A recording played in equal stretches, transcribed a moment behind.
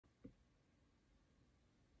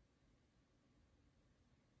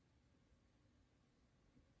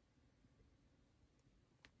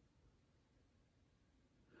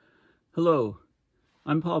Hello,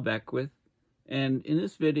 I'm Paul Beckwith, and in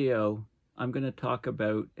this video I'm going to talk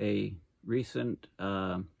about a recent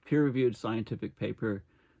peer-reviewed scientific paper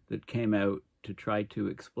that came out to try to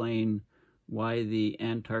explain why the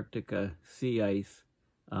Antarctica sea ice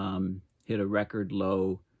hit a record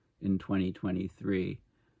low in 2023.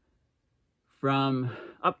 From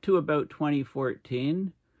up to about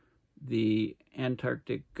 2014, the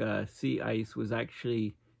Antarctic sea ice was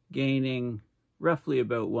actually gaining roughly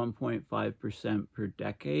about 1.5% per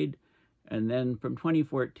decade. And then from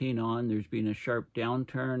 2014 on, there's been a sharp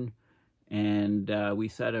downturn, and we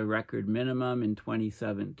set a record minimum in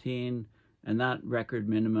 2017, and that record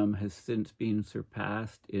minimum has since been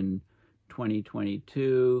surpassed in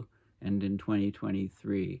 2022 and in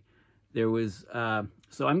 2023. There was,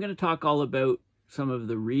 so I'm going to talk all about some of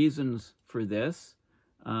the reasons for this,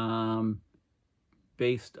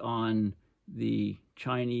 based on the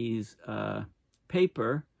Chinese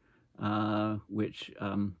paper, which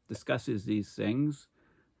discusses these things.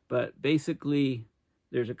 But basically,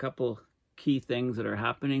 there's a couple key things that are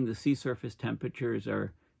happening. The sea surface temperatures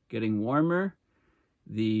are getting warmer.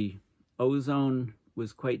 The ozone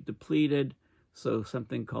was quite depleted, so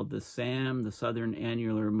something called the SAM, the Southern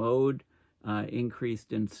Annular Mode,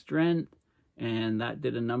 increased in strength, and that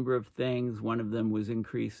did a number of things. One of them was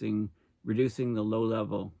reducing the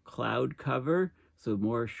low-level cloud cover, so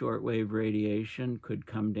more shortwave radiation could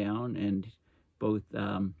come down and both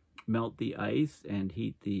melt the ice and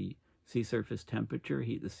heat the sea surface temperature,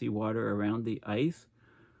 heat the seawater around the ice.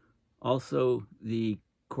 Also, the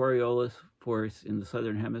Coriolis force in the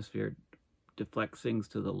Southern Hemisphere deflects things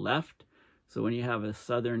to the left. So when you have a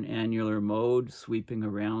Southern Annular Mode sweeping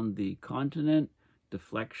around the continent,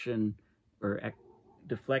 deflection is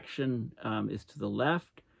to the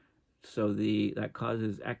left. So that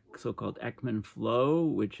causes so-called Ekman Flow,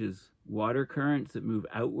 which is water currents that move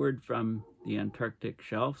outward from the Antarctic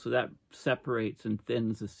shelf. So that separates and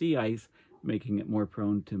thins the sea ice, making it more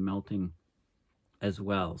prone to melting as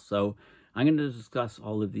well. So I'm going to discuss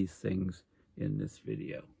all of these things in this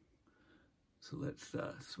video. So let's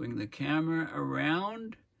swing the camera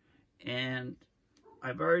around. And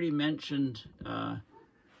I've already mentioned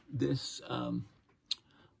this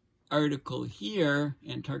article here,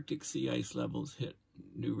 Antarctic sea ice levels hit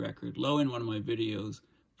new record low, in one of my videos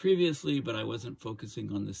previously, but I wasn't focusing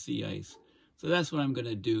on the sea ice. So that's what I'm going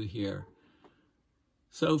to do here.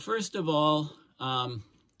 So first of all,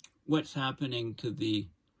 what's happening to the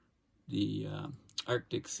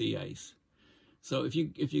Arctic sea ice? So if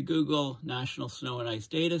you Google National Snow and Ice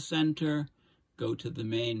Data Center, go to the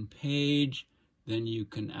main page, then you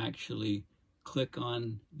can actually click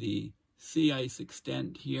on the sea ice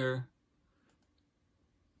extent here,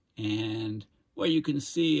 and what you can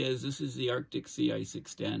see is this is the Arctic sea ice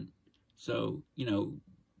extent. So, you know,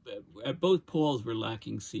 at both poles we're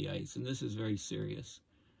lacking sea ice, and this is very serious.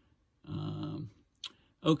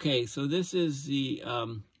 Okay, so this is the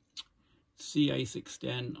sea ice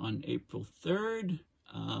extent on April 3rd.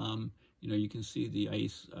 You know, you can see the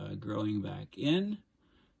ice growing back in.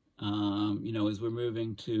 You know, as we're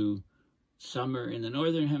moving to summer in the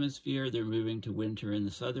Northern Hemisphere, they're moving to winter in the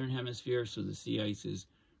Southern Hemisphere, so the sea ice is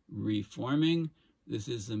reforming. This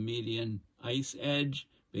is the median ice edge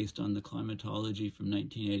based on the climatology from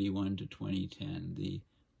 1981 to 2010,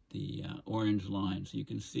 the orange line. So you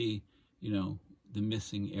can see, you know, the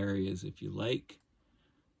missing areas, if you like.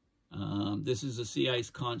 This is the sea ice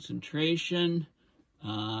concentration,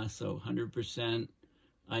 so 100%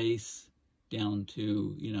 ice down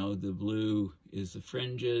to, you know, the blue is the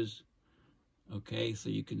fringes. Okay, so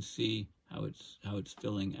you can see how it's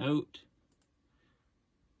filling out.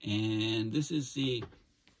 And this is the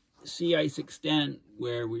sea ice extent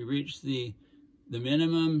where we reach the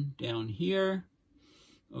minimum down here.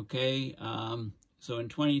 Okay, so in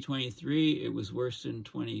 2023, it was worse than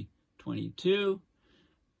 2022.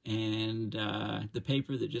 And the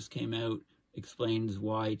paper that just came out explains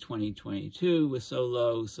why 2022 was so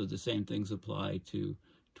low. So the same things apply to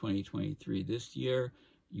 2023 this year.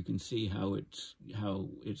 You can see how it's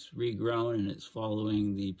regrown and it's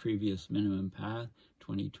following the previous minimum path,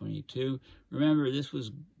 2022. Remember,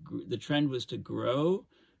 the trend was to grow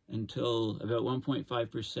until about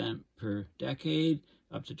 1.5% per decade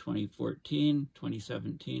up to 2014.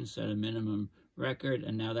 2017 set a minimum record,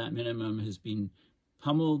 and now that minimum has been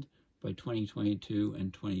pummeled by 2022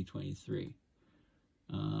 and 2023.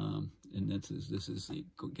 And this is the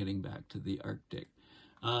getting back to the Arctic.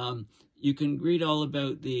 You can read all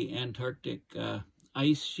about the Antarctic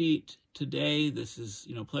ice sheet today. This is,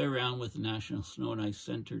 you know, play around with the National Snow and Ice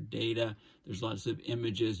Center data. There's lots of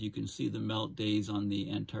images. You can see the melt days on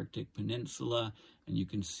the Antarctic Peninsula and you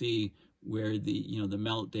can see where the the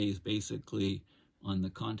melt days basically on the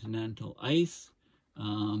continental ice.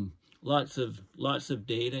 Lots of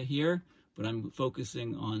data here, but I'm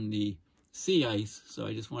focusing on the sea ice, so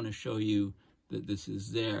I just want to show you that this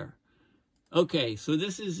is there. Okay, so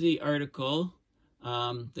this is the article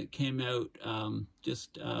that came out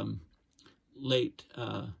just late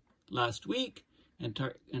last week.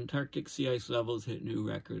 Antarctic sea ice levels hit new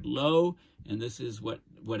record low, and this is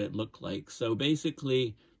what it looked like. So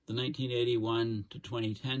basically, the 1981 to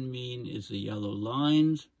 2010 mean is the yellow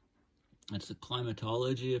lines. That's the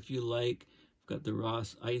climatology, if you like. We've got the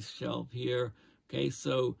Ross ice shelf here. Okay,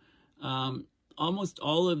 so almost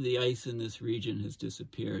all of the ice in this region has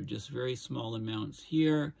disappeared, just very small amounts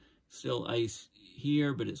here. Still ice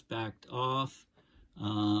here, but it's backed off.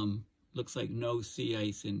 Looks like no sea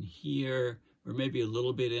ice in here, or maybe a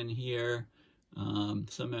little bit in here.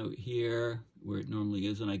 Some out here where it normally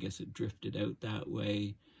isn't. I guess it drifted out that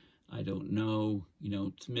way. I don't know.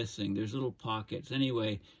 It's missing. There's little pockets.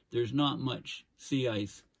 Anyway, there's not much sea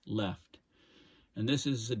ice left. And this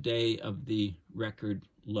is the day of the record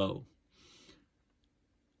low.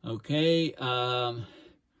 Okay,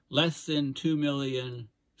 less than 2 million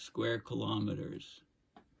square kilometers.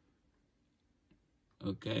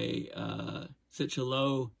 Okay, such a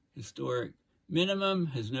low historic minimum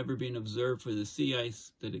has never been observed for the sea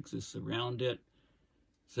ice that exists around it.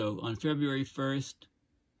 So on February 21st,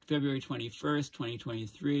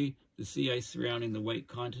 2023, the sea ice surrounding the white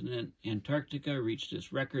continent, Antarctica, reached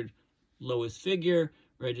its record lowest figure,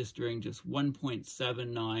 registering just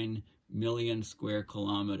 1.79 million square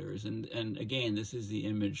kilometers. And again, this is the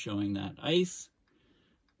image showing that ice.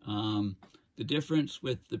 The difference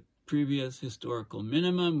with the previous historical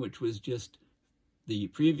minimum, which was just the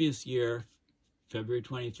previous year, February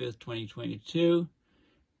 25th, 2022,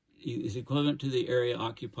 is equivalent to the area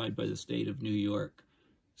occupied by the state of New York.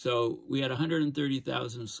 So we had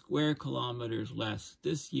 130,000 square kilometers less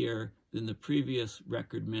this year than the previous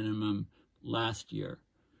record minimum last year.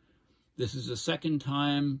 This is the second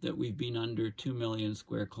time that we've been under 2 million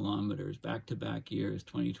square kilometers, back-to-back years,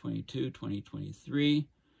 2022, 2023.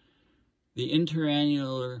 The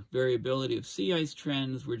interannular variability of sea ice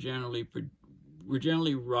trends were generally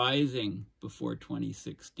rising before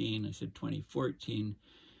 2016. I said 2014.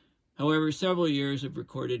 However, several years have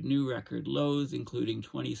recorded new record lows, including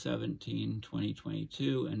 2017,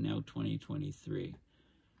 2022, and now 2023.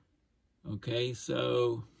 Okay,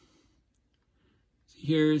 so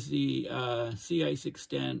here's the sea ice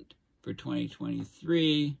extent for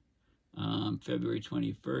 2023, February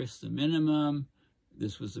 21st, the minimum.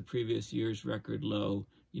 This was the previous year's record low,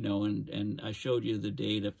 and I showed you the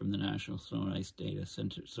data from the National Snow and Ice Data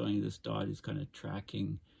Center, showing this dot is kind of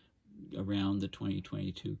tracking around the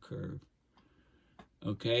 2022 curve.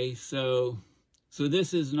 Okay, so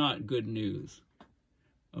this is not good news.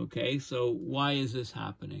 Okay, so why is this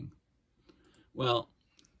happening? Well,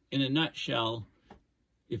 in a nutshell,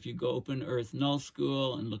 if you go open Earth Null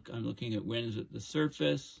School and look, I'm looking at winds at the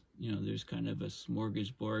surface, there's kind of a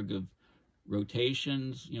smorgasbord of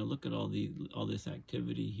rotations. Look at all this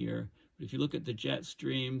activity here. But if you look at the jet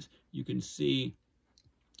streams, you can see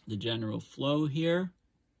the general flow here.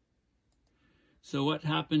 So what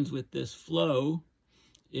happens with this flow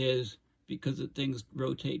is, because things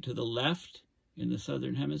rotate to the left in the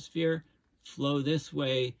Southern Hemisphere, flow this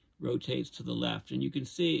way rotates to the left. And you can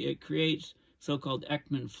see it creates so-called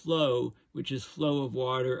Ekman Flow, which is flow of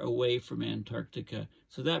water away from Antarctica.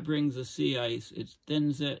 So that brings the sea ice, it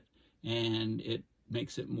thins it, and it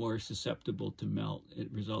makes it more susceptible to melt.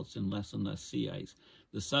 It results in less and less sea ice.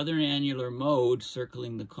 The Southern Annular Mode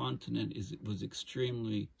circling the continent was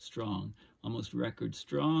extremely strong, almost record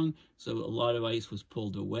strong, so a lot of ice was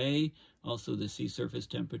pulled away. Also, the sea surface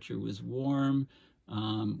temperature was warm.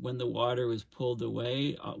 When the water was pulled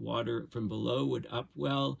away, water from below would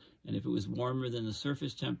upwell, and if it was warmer than the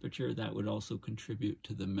surface temperature, that would also contribute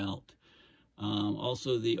to the melt.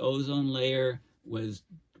 Also, the ozone layer was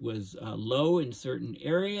low in certain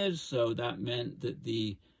areas, so that meant that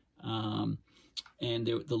the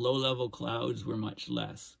low-level clouds were much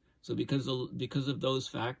less. So because of those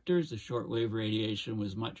factors, the shortwave radiation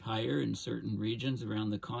was much higher in certain regions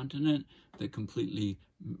around the continent that completely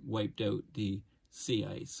wiped out the sea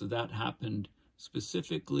ice. So that happened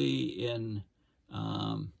specifically in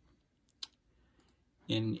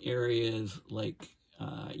areas like,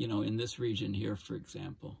 in this region here, for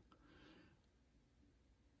example.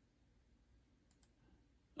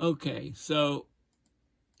 Okay, so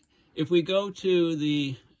if we go to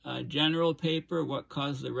the general paper, what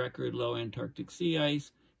caused the record low Antarctic sea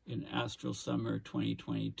ice in austral summer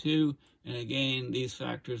 2022, and again, these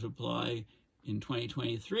factors apply in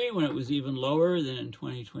 2023 when it was even lower than in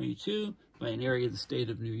 2022 by an area of the state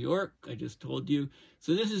of New York, I just told you.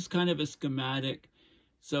 So this is kind of a schematic.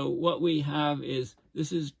 So what we have is,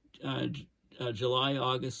 this is July,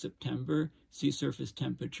 August, September, sea surface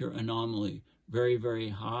temperature anomaly. Very, very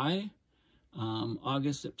high.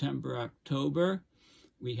 August, September, October,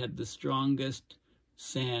 we had the strongest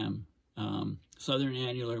SAM, Southern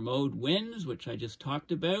Annular Mode winds, which I just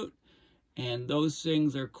talked about. And those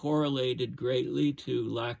things are correlated greatly to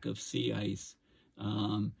lack of sea ice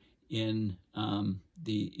in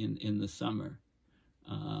the summer.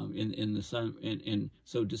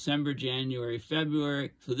 So December, January,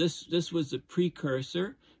 February. So this was the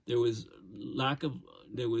precursor. There was not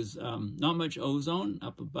much ozone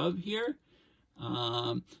up above here.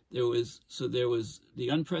 There was the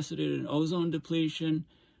unprecedented ozone depletion,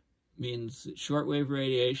 means shortwave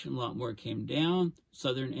radiation, a lot more came down.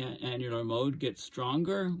 Southern Annular Mode gets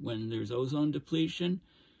stronger when there's ozone depletion.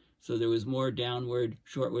 So there was more downward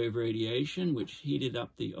shortwave radiation, which heated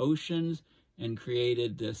up the oceans and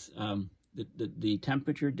created this, the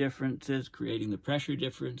temperature differences, creating the pressure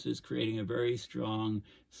differences, creating a very strong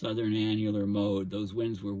Southern Annular Mode. Those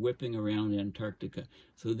winds were whipping around Antarctica.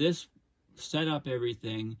 So this set up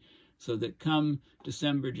everything so that come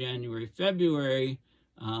December, January, February,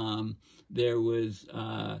 there was,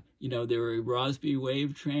 there were Rossby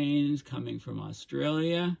wave trains coming from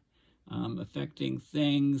Australia, affecting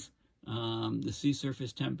things. The sea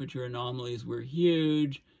surface temperature anomalies were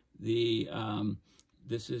huge.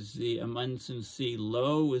 This is the Amundsen Sea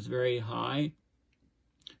low was very high.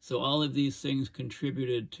 So all of these things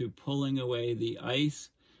contributed to pulling away the ice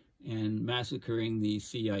and massacring the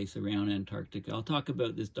sea ice around Antarctica. I'll talk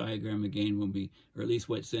about this diagram again or at least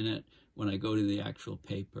what's in it, when I go to the actual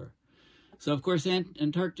paper. So of course,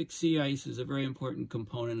 Antarctic sea ice is a very important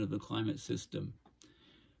component of the climate system.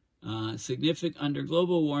 Under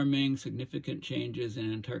global warming, significant changes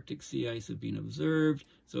in Antarctic sea ice have been observed.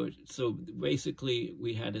 So basically,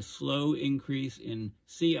 we had a slow increase in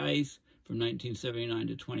sea ice from 1979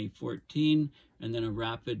 to 2014, and then a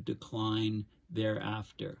rapid decline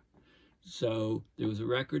thereafter. So there was a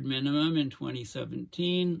record minimum in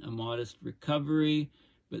 2017, a modest recovery,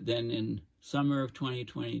 but then in summer of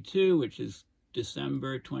 2022, which is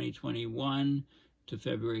December 2021 to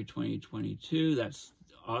February 2022, that's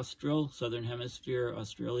austral, Southern Hemisphere,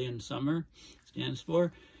 Australian summer stands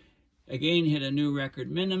for, again hit a new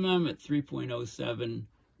record minimum at 3.07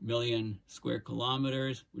 million square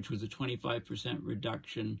kilometers, which was a 25%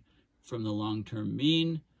 reduction from the long-term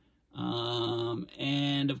mean.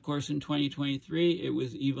 And of course, in 2023, it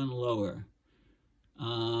was even lower.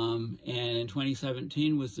 And in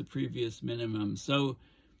 2017 was the previous minimum. So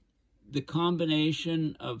the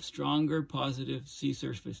combination of stronger positive sea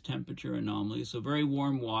surface temperature anomalies, so very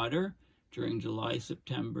warm water during July,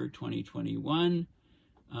 September 2021,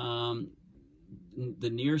 the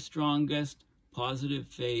near strongest positive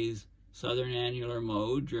phase Southern Annular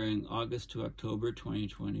Mode during August to October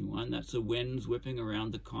 2021. That's the winds whipping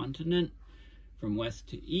around the continent from west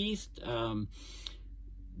to east.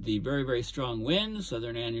 The very, very strong winds,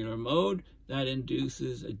 Southern Annular Mode, that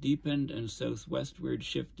induces a deepened and southwestward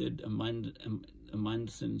shifted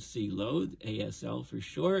Amundsen Sea low, ASL for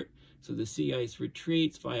short. So the sea ice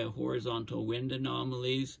retreats via horizontal wind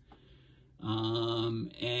anomalies.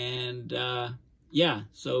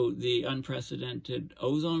 So the unprecedented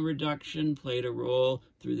ozone reduction played a role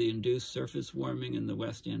through the induced surface warming in the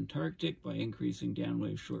West Antarctic by increasing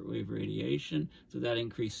downwave shortwave radiation. So that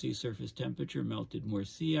increased sea surface temperature, melted more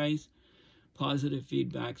sea ice. Positive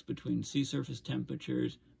feedbacks between sea surface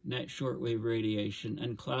temperatures, net shortwave radiation,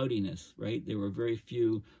 and cloudiness, right? There were very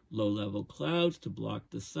few low-level clouds to block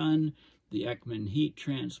the sun. The Ekman heat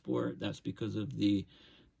transport, that's because of the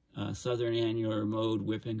Southern Annular Mode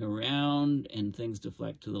whipping around, and things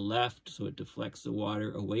deflect to the left, so it deflects the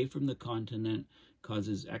water away from the continent,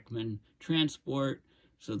 causes Ekman transport,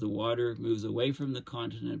 so the water moves away from the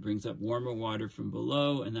continent, brings up warmer water from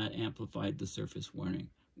below, and that amplified the surface warming.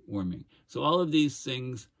 So all of these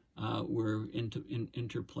things were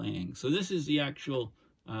interplaying. So this is the actual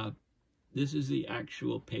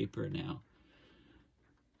paper now.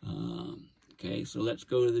 Okay, so let's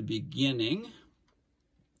go to the beginning.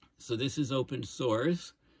 So this is open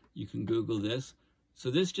source. You can Google this.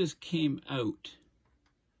 So this just came out.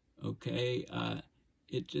 Okay,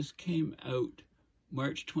 it just came out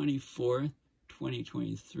March 24th,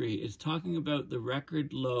 2023. It's talking about the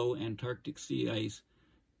record low Antarctic sea ice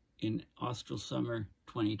in austral summer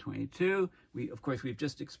 2022. We've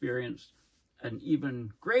just experienced an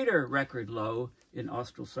even greater record low in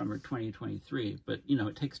austral summer 2023. But, you know,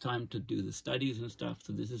 it takes time to do the studies and stuff.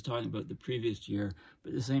 So this is talking about the previous year,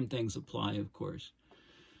 but the same things apply, of course.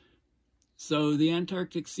 So the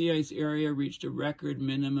Antarctic sea ice area reached a record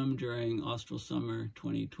minimum during austral summer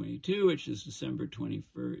 2022, which is December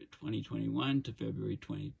 21st, 2021 to February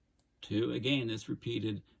 22. Again, this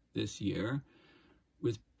repeated this year,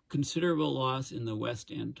 with considerable loss in the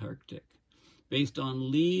West Antarctic. Based on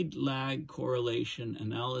lead-lag correlation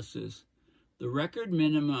analysis, the record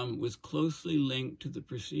minimum was closely linked to the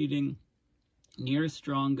preceding near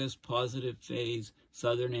strongest positive phase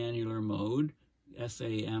Southern Annular Mode,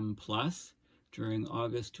 SAM+, during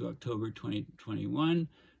August to October 2021,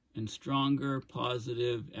 and stronger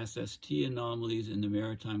positive SST anomalies in the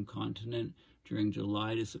maritime continent during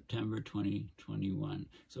July to September 2021.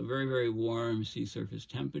 So very, very warm sea surface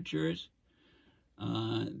temperatures.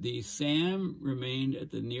 The SAM remained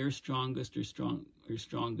at the near strongest or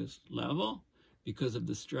strongest level because of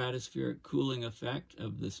the stratospheric cooling effect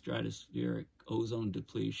of the stratospheric ozone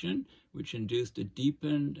depletion, which induced a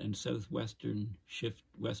deepened and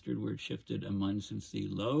westward shifted Amundsen sea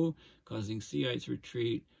low, causing sea ice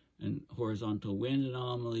retreat and horizontal wind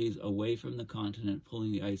anomalies away from the continent,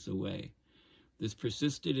 pulling the ice away. This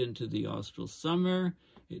persisted into the austral summer.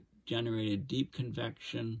 It generated deep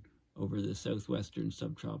convection over the southwestern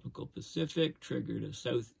subtropical Pacific, triggered a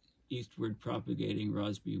southeastward propagating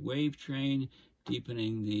Rossby wave train,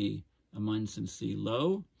 deepening the Amundsen sea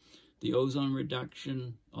low. The ozone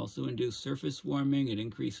reduction also induced surface warming. It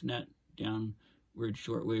increased net downward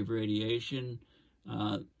shortwave radiation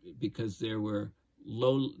because there were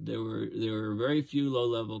very few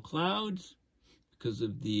low-level clouds because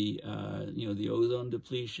of the the ozone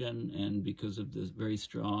depletion and because of the very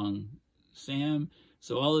strong SAM.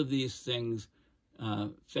 So all of these things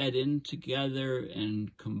fed in together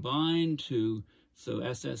and combined to, so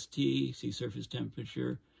SST, sea surface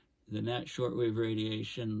temperature, the net shortwave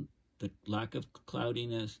radiation, the lack of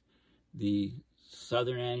cloudiness, the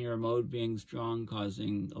Southern Annular Mode being strong,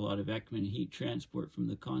 causing a lot of Ekman heat transport from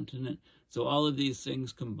the continent. So all of these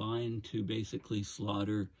things combined to basically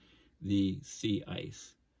slaughter the sea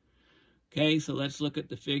ice. Okay, so let's look at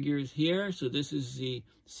the figures here. So this is the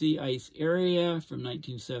sea ice area from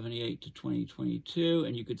 1978 to 2022,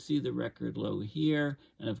 and you could see the record low here.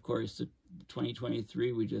 And of course, the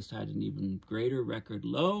 2023, we just had an even greater record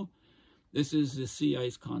low. This is the sea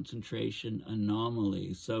ice concentration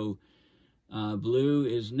anomaly. So blue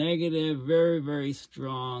is negative, very, very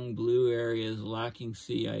strong blue areas, lacking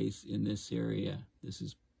sea ice in this area. This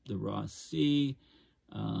is the Ross Sea.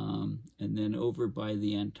 And then over by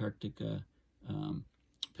the Antarctica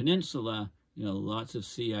peninsula, lots of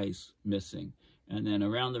sea ice missing. And then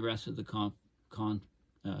around the rest of the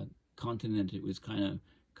continent, it was kind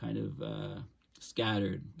of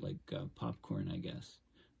scattered, like popcorn, I guess.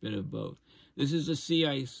 Bit of both. This is a sea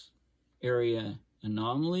ice area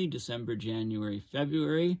anomaly, December, January,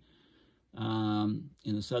 February. In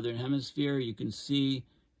the Southern Hemisphere, you can see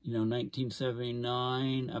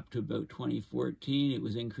 1979 up to about 2014, it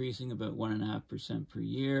was increasing about 1.5% per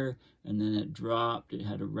year, and then it dropped. It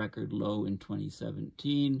had a record low in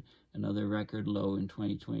 2017, another record low in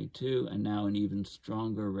 2022, and now an even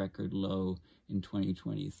stronger record low in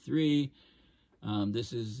 2023.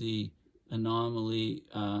 This is the anomaly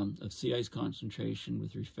of sea ice concentration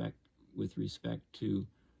with respect to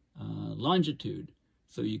longitude.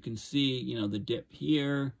 So you can see, the dip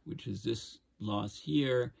here, which is this loss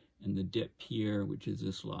here, and the dip here, which is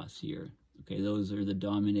this loss here. Okay, those are the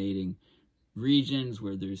dominating regions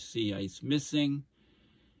where there's sea ice missing.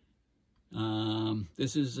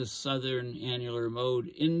 This is the Southern Annular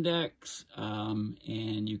Mode Index,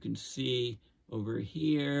 and you can see over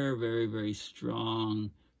here, very, very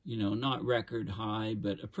strong, not record high,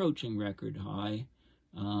 but approaching record high,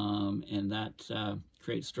 and that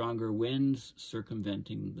creates stronger winds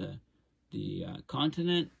circumventing the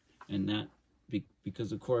continent, and that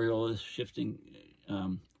because of Coriolis shifting,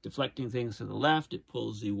 deflecting things to the left, it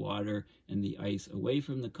pulls the water and the ice away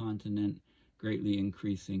from the continent, greatly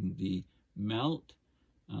increasing the melt.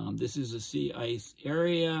 This is a sea ice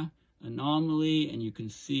area anomaly, and you can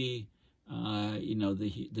see,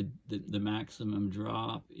 the maximum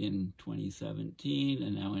drop in 2017,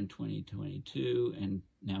 and now in 2022, and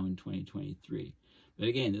now in 2023. But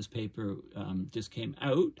again, this paper just came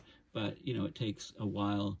out, but it takes a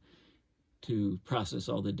while to process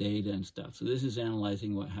all the data and stuff. So this is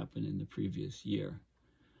analyzing what happened in the previous year.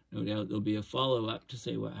 No doubt there'll be a follow-up to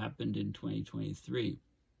say what happened in 2023.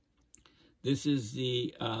 This is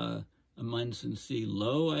the Amundsen sea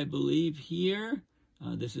low, I believe, here.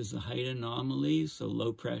 This is the height anomalies, so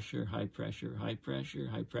low pressure, high pressure, high pressure,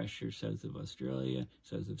 high pressure south of Australia,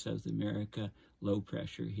 south of South America, low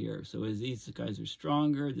pressure here. So as these guys are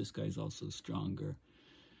stronger, this guy's also stronger.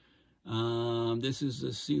 This is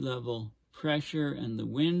the sea level pressure and the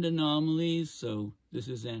wind anomalies. So this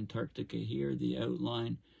is Antarctica here, the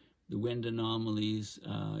outline. The wind anomalies,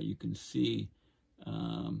 you can see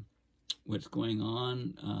what's going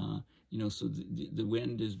on. You know, so the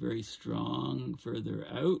wind is very strong further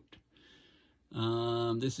out.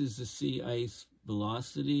 This is the sea ice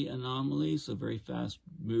velocity anomaly, so very fast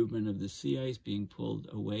movement of the sea ice being pulled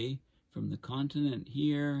away from the continent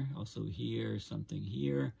here, also here, something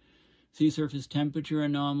here. Sea surface temperature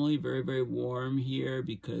anomaly, very, very warm here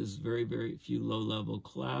because very, very few low-level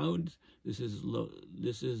clouds. This is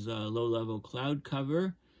low-level cloud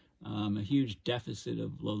cover, a huge deficit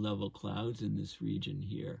of low-level clouds in this region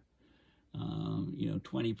here. You know,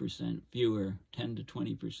 20% fewer, 10 to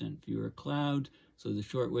 20% fewer clouds. So the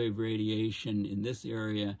shortwave radiation in this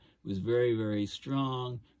area was very, very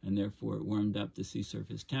strong, and therefore it warmed up the sea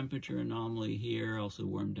surface temperature anomaly here, also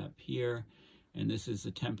warmed up here. And this is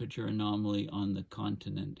the temperature anomaly on the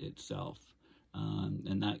continent itself.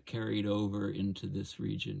 And that carried over into this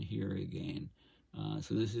region here again.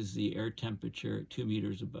 So this is the air temperature 2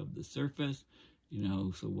 meters above the surface. You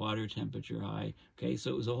know, so water temperature high. Okay,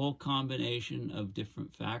 so it was a whole combination of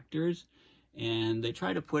different factors, and they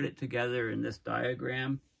try to put it together in this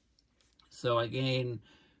diagram. So again,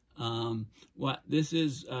 what this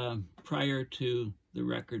is prior to the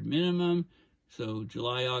record minimum. So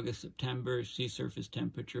July, August, September, sea surface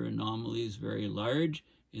temperature anomalies very large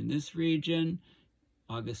in this region.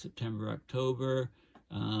 August, September, October,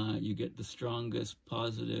 you get the strongest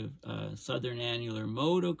positive Southern Annular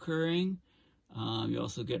Mode occurring. You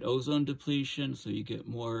also get ozone depletion, so you get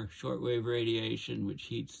more shortwave radiation, which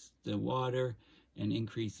heats the water and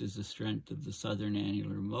increases the strength of the Southern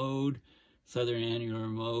Annular Mode. Southern Annular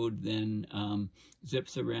Mode then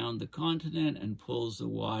zips around the continent and pulls the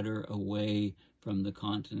water away from the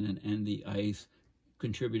continent and the ice,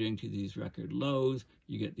 contributing to these record lows.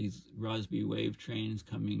 You get these Rossby wave trains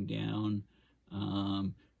coming down,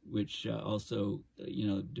 which also, you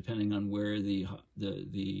know, depending on where the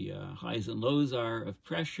highs and lows are of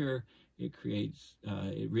pressure, it creates,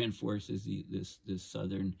 it reinforces this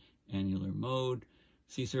Southern Annular Mode.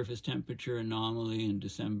 Sea surface temperature anomaly in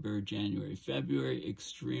December, January, February,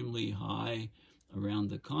 extremely high around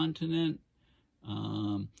the continent.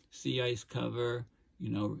 Sea ice cover, you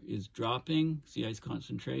know, is dropping. Sea ice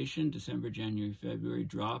concentration, December, January, February,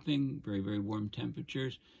 dropping. Very, very warm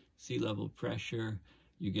temperatures. Sea level pressure,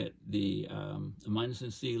 you get the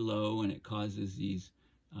Amundsen sea low, and it causes these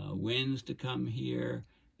winds to come here.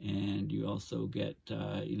 And you also get,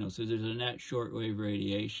 you know, so there's a net shortwave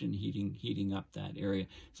radiation heating up that area.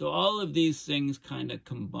 So all of these things kind of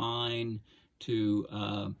combine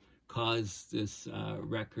to cause this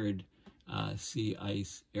record sea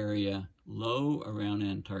ice area low around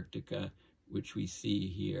Antarctica, which we see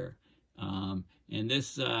here. And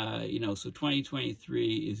this, you know, so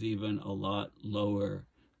 2023 is even a lot lower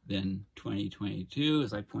than 2022,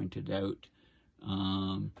 as I pointed out.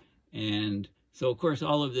 And so, of course,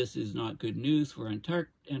 all of this is not good news for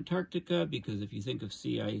Antarctica, because if you think of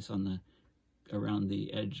sea ice on around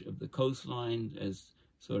the edge of the coastline as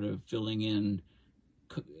sort of filling in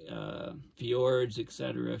fjords,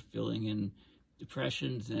 etc., filling in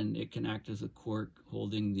depressions, and it can act as a cork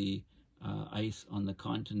holding the ice on the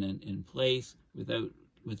continent in place.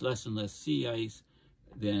 With less and less sea ice,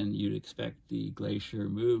 then you'd expect the glacier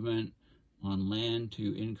movement on land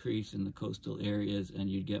to increase in the coastal areas, and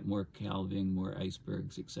you'd get more calving, more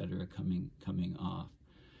icebergs, etc., coming off.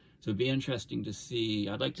 So it'd be interesting to see.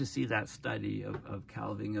 I'd like to see that study of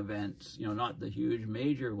calving events, you know, not the huge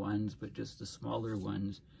major ones, but just the smaller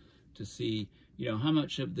ones, to see, you know, how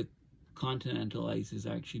much of the continental ice is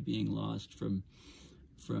actually being lost from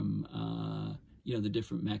you know, the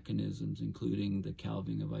different mechanisms, including the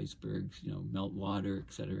calving of icebergs, you know, meltwater,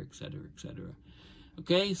 etc., etc., etc.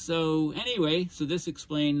 Okay, so anyway, so this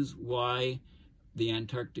explains why the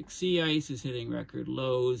Antarctic sea ice is hitting record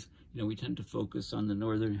lows. You know, we tend to focus on the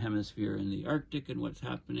Northern Hemisphere and the Arctic and what's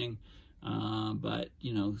happening, but,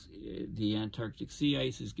 you know, the Antarctic sea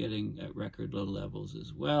ice is getting at record low levels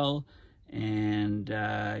as well. And,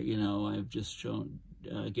 you know, I've just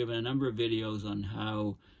given a number of videos on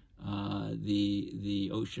how the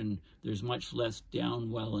ocean, there's much less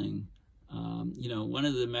downwelling. You know, one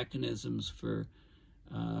of the mechanisms for,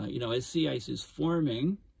 you know, as sea ice is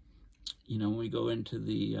forming, you know, when we go into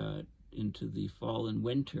the fall and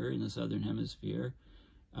winter in the Southern Hemisphere,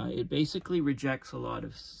 it basically rejects a lot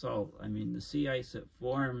of salt. I mean, the sea ice that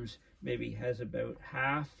forms maybe has about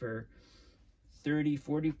half or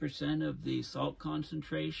 30–40% of the salt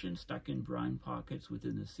concentration stuck in brine pockets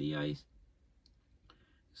within the sea ice.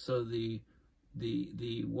 So the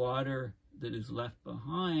water that is left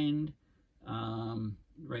behind,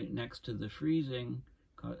 right next to the freezing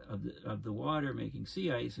of the water making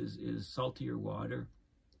sea ice, is saltier water.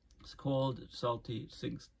 It's cold, it's salty, it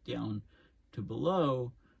sinks down to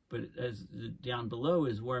below, but as the down below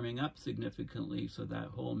is warming up significantly, so that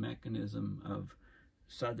whole mechanism of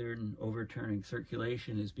southern overturning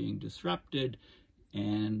circulation is being disrupted.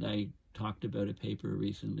 And I talked about a paper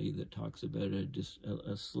recently that talks about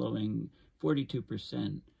a slowing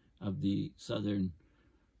 42% of the southern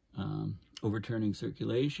overturning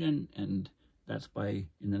circulation, and that's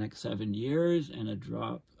in the next 7 years, and a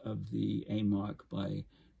drop of the AMOC by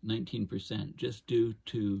 19%, just due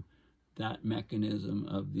to that mechanism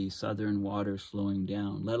of the southern water slowing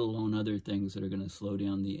down, let alone other things that are going to slow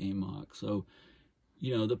down the AMOC. So,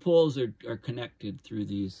 you know, the poles are connected through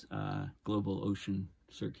these global ocean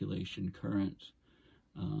circulation currents.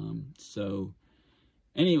 So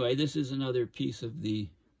anyway, this is another piece of the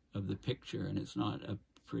picture, and it's not a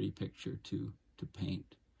pretty picture to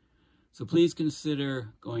paint. So please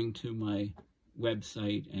consider going to my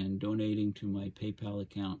website and donating to my PayPal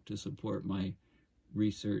account to support my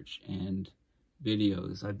research and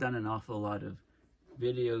videos. I've done an awful lot of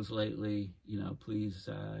videos lately. You know, please,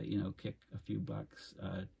 you know, kick a few bucks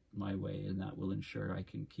my way, and that will ensure I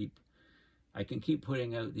can keep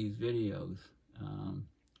putting out these videos,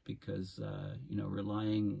 because, you know,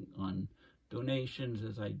 relying on donations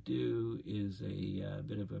as I do is a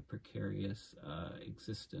bit of a precarious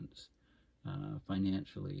existence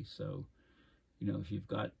financially. So, you know, if you've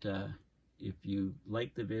got, if you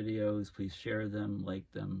like the videos, please share them,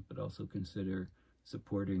 like them, but also consider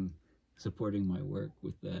supporting my work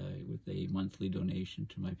with a monthly donation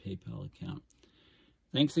to my PayPal account.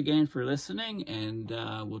 Thanks again for listening, and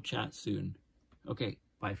we'll chat soon. Okay,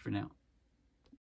 bye for now.